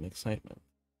out joy and excitement.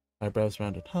 Eyebrows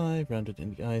rounded high, rounded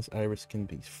in the eyes, iris can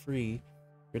be free.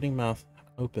 Grinning mouth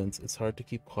opens. It's hard to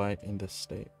keep quiet in this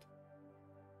state.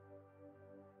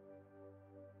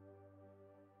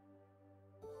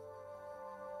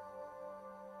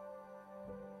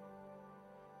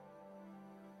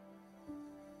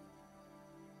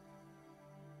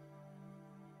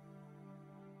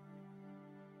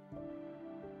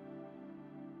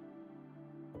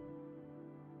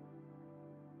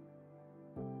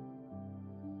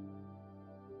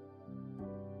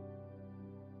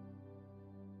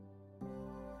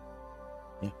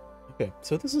 Okay,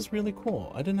 so this is really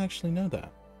cool. I didn't actually know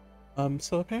that.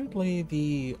 So apparently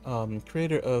the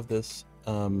creator of this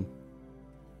what's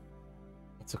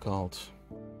it called?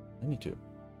 I need to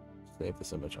save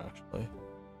this image actually.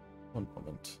 One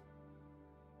moment.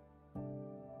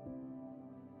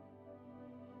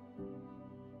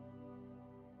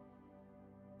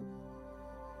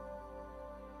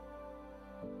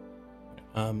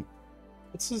 Um,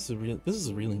 this is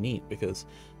really neat because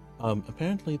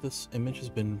apparently this image has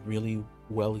been really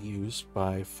well used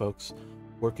by folks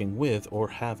working with or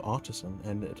have autism,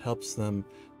 and it helps them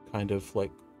kind of like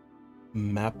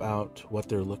map out what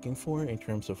they're looking for in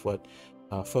terms of what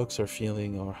folks are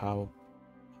feeling, or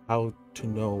how to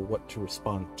know what to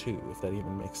respond to, if that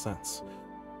even makes sense.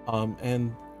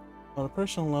 And on a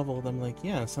personal level, I'm like,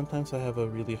 yeah, sometimes I have a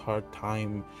really hard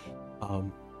time,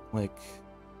 like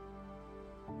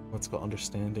what's called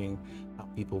understanding how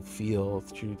people feel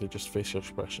through their just facial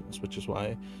expressions, which is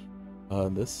why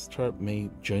this chart may uh,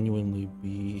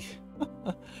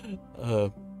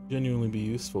 genuinely be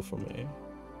useful for me.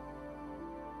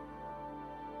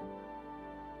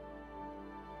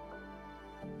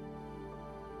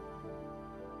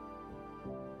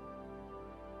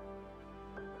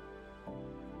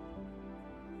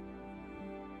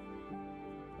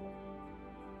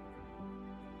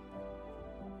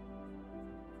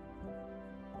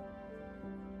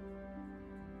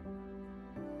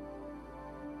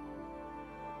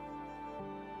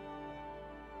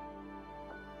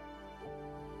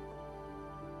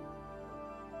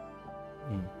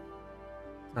 Hmm.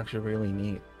 Actually, really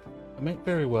neat. I might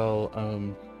very well,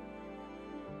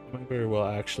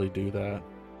 actually do that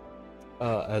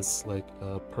as like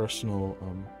a personal,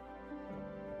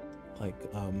 like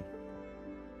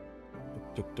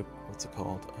what's it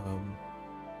called?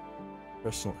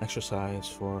 Personal exercise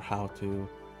for how to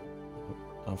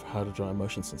draw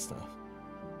emotions and stuff.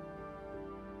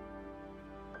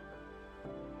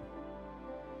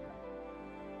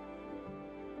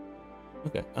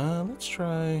 Okay, let's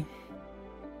try.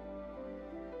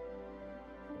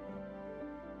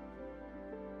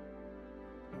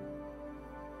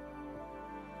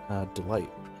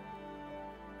 Delight.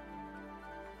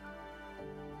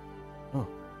 Oh,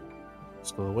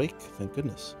 still awake? Thank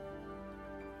goodness.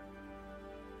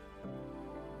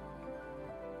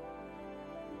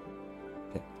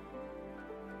 Okay.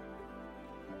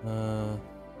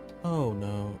 Oh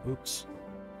no, oops.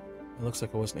 It looks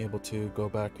like I wasn't able to go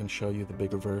back and show you the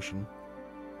bigger version.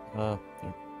 Here.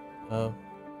 Uh,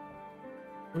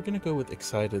 we're gonna go with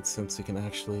excited since you can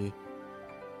actually.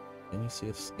 Can you see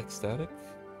ecstatic?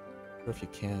 Or if you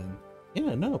can.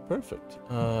 Yeah, no, perfect.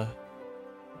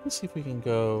 Let's see if we can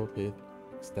go with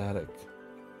ecstatic.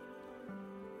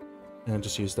 And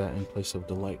just use that in place of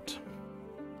delight.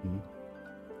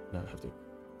 Now I have to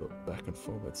go back and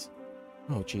forwards.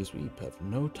 Oh, geez, we have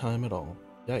no time at all.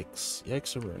 Yikes.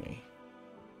 Yikes-a-rooney.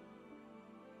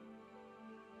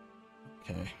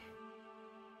 Okay.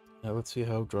 Now let's see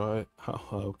how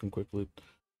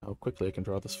quickly I can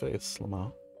draw this face,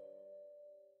 Lamau.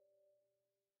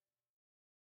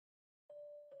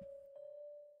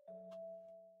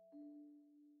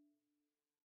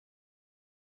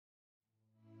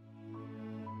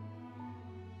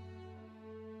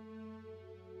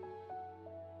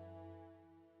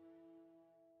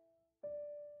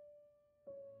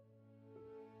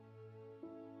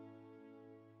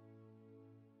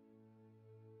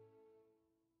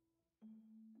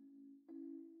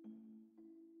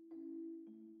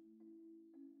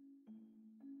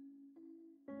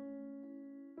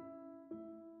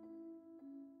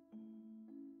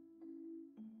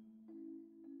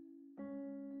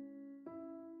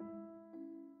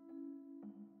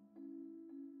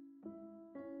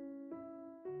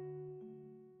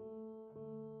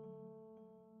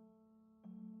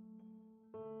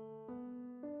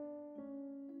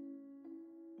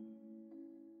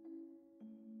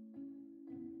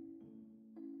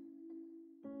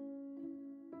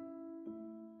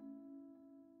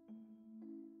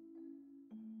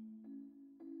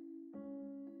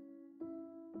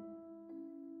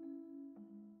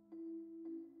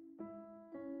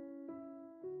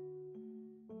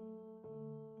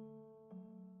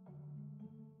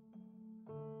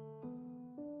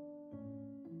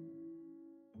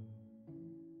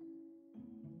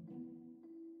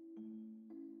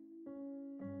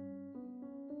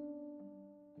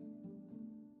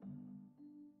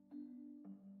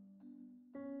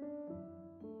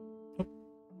 Oh,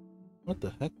 what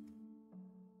the heck?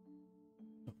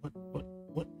 What?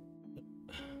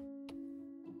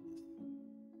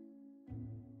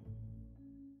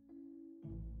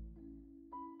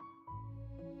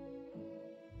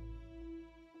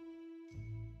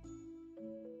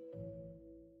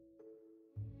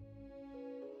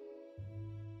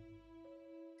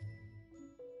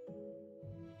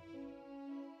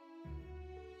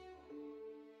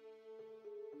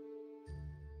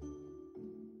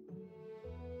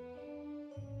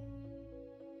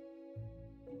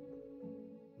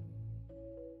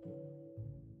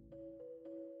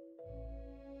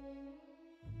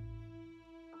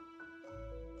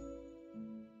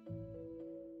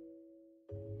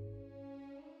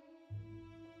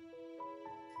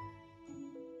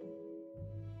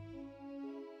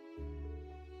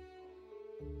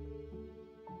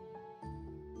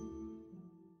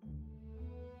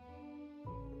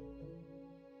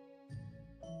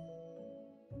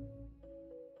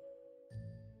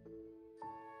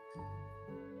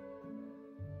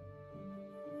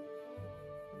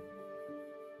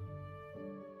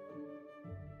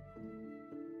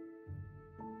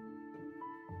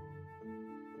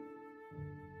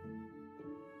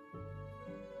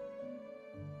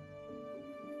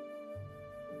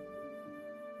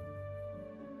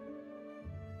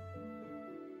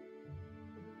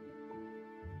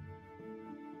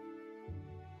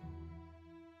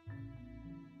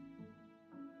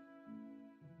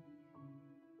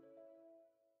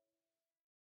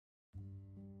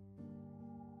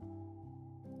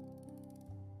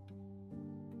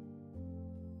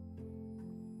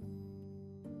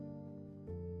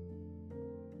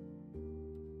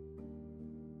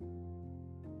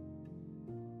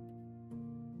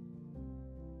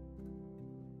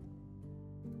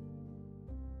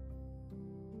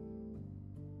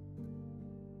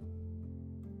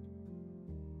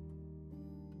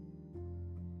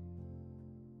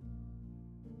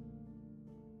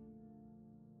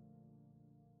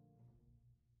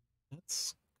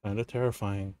 kind of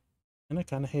terrifying, and I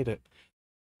kind of hate it.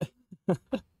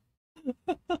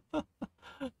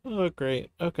 Oh, great.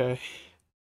 Okay.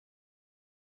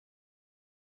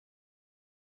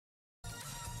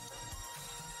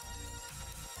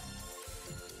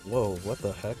 Whoa, what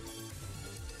the heck?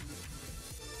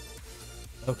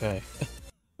 Okay.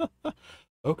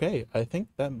 Okay, I think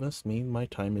that must mean my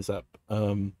time is up.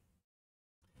 It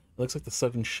looks like the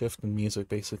sudden shift in music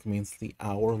basically means the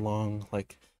hour-long,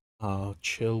 like,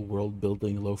 chill world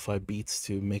building lo-fi beats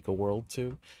to make a world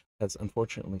to has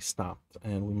unfortunately stopped,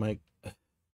 and we might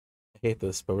hate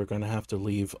this, but we're gonna have to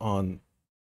leave on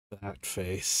that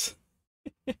face.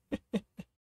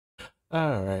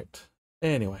 All right.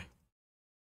 Anyway,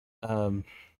 um,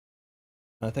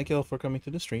 thank you all for coming to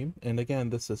the stream, and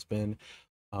again, this has been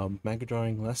manga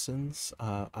drawing lessons,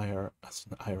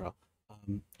 IRL,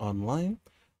 online,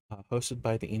 hosted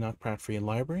by the Enoch Pratt Free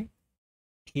Library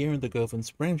here in the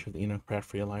Govans branch of the Enoch Pratt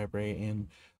Free Library in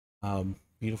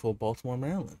beautiful Baltimore,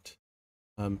 Maryland.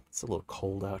 It's a little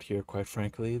cold out here, quite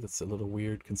frankly. That's a little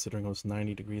weird considering it was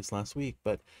 90 degrees last week,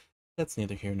 but that's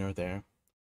neither here nor there.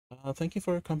 Thank you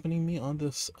for accompanying me on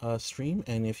this stream,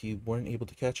 and if you weren't able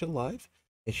to catch it live,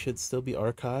 it should still be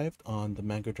archived on the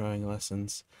Manga Drawing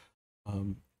Lessons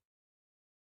um,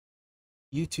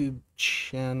 YouTube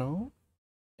channel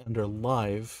under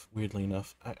live, weirdly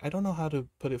enough. I don't know how to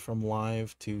put it from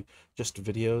live to just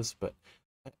videos, but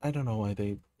I don't know why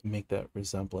they make that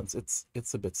resemblance.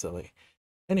 It's a bit silly.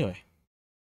 Anyway,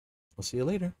 we'll see you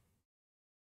later.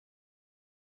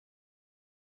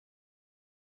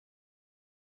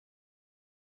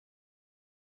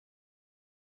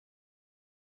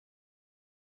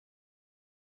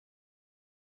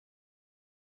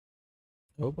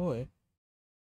 Oh boy.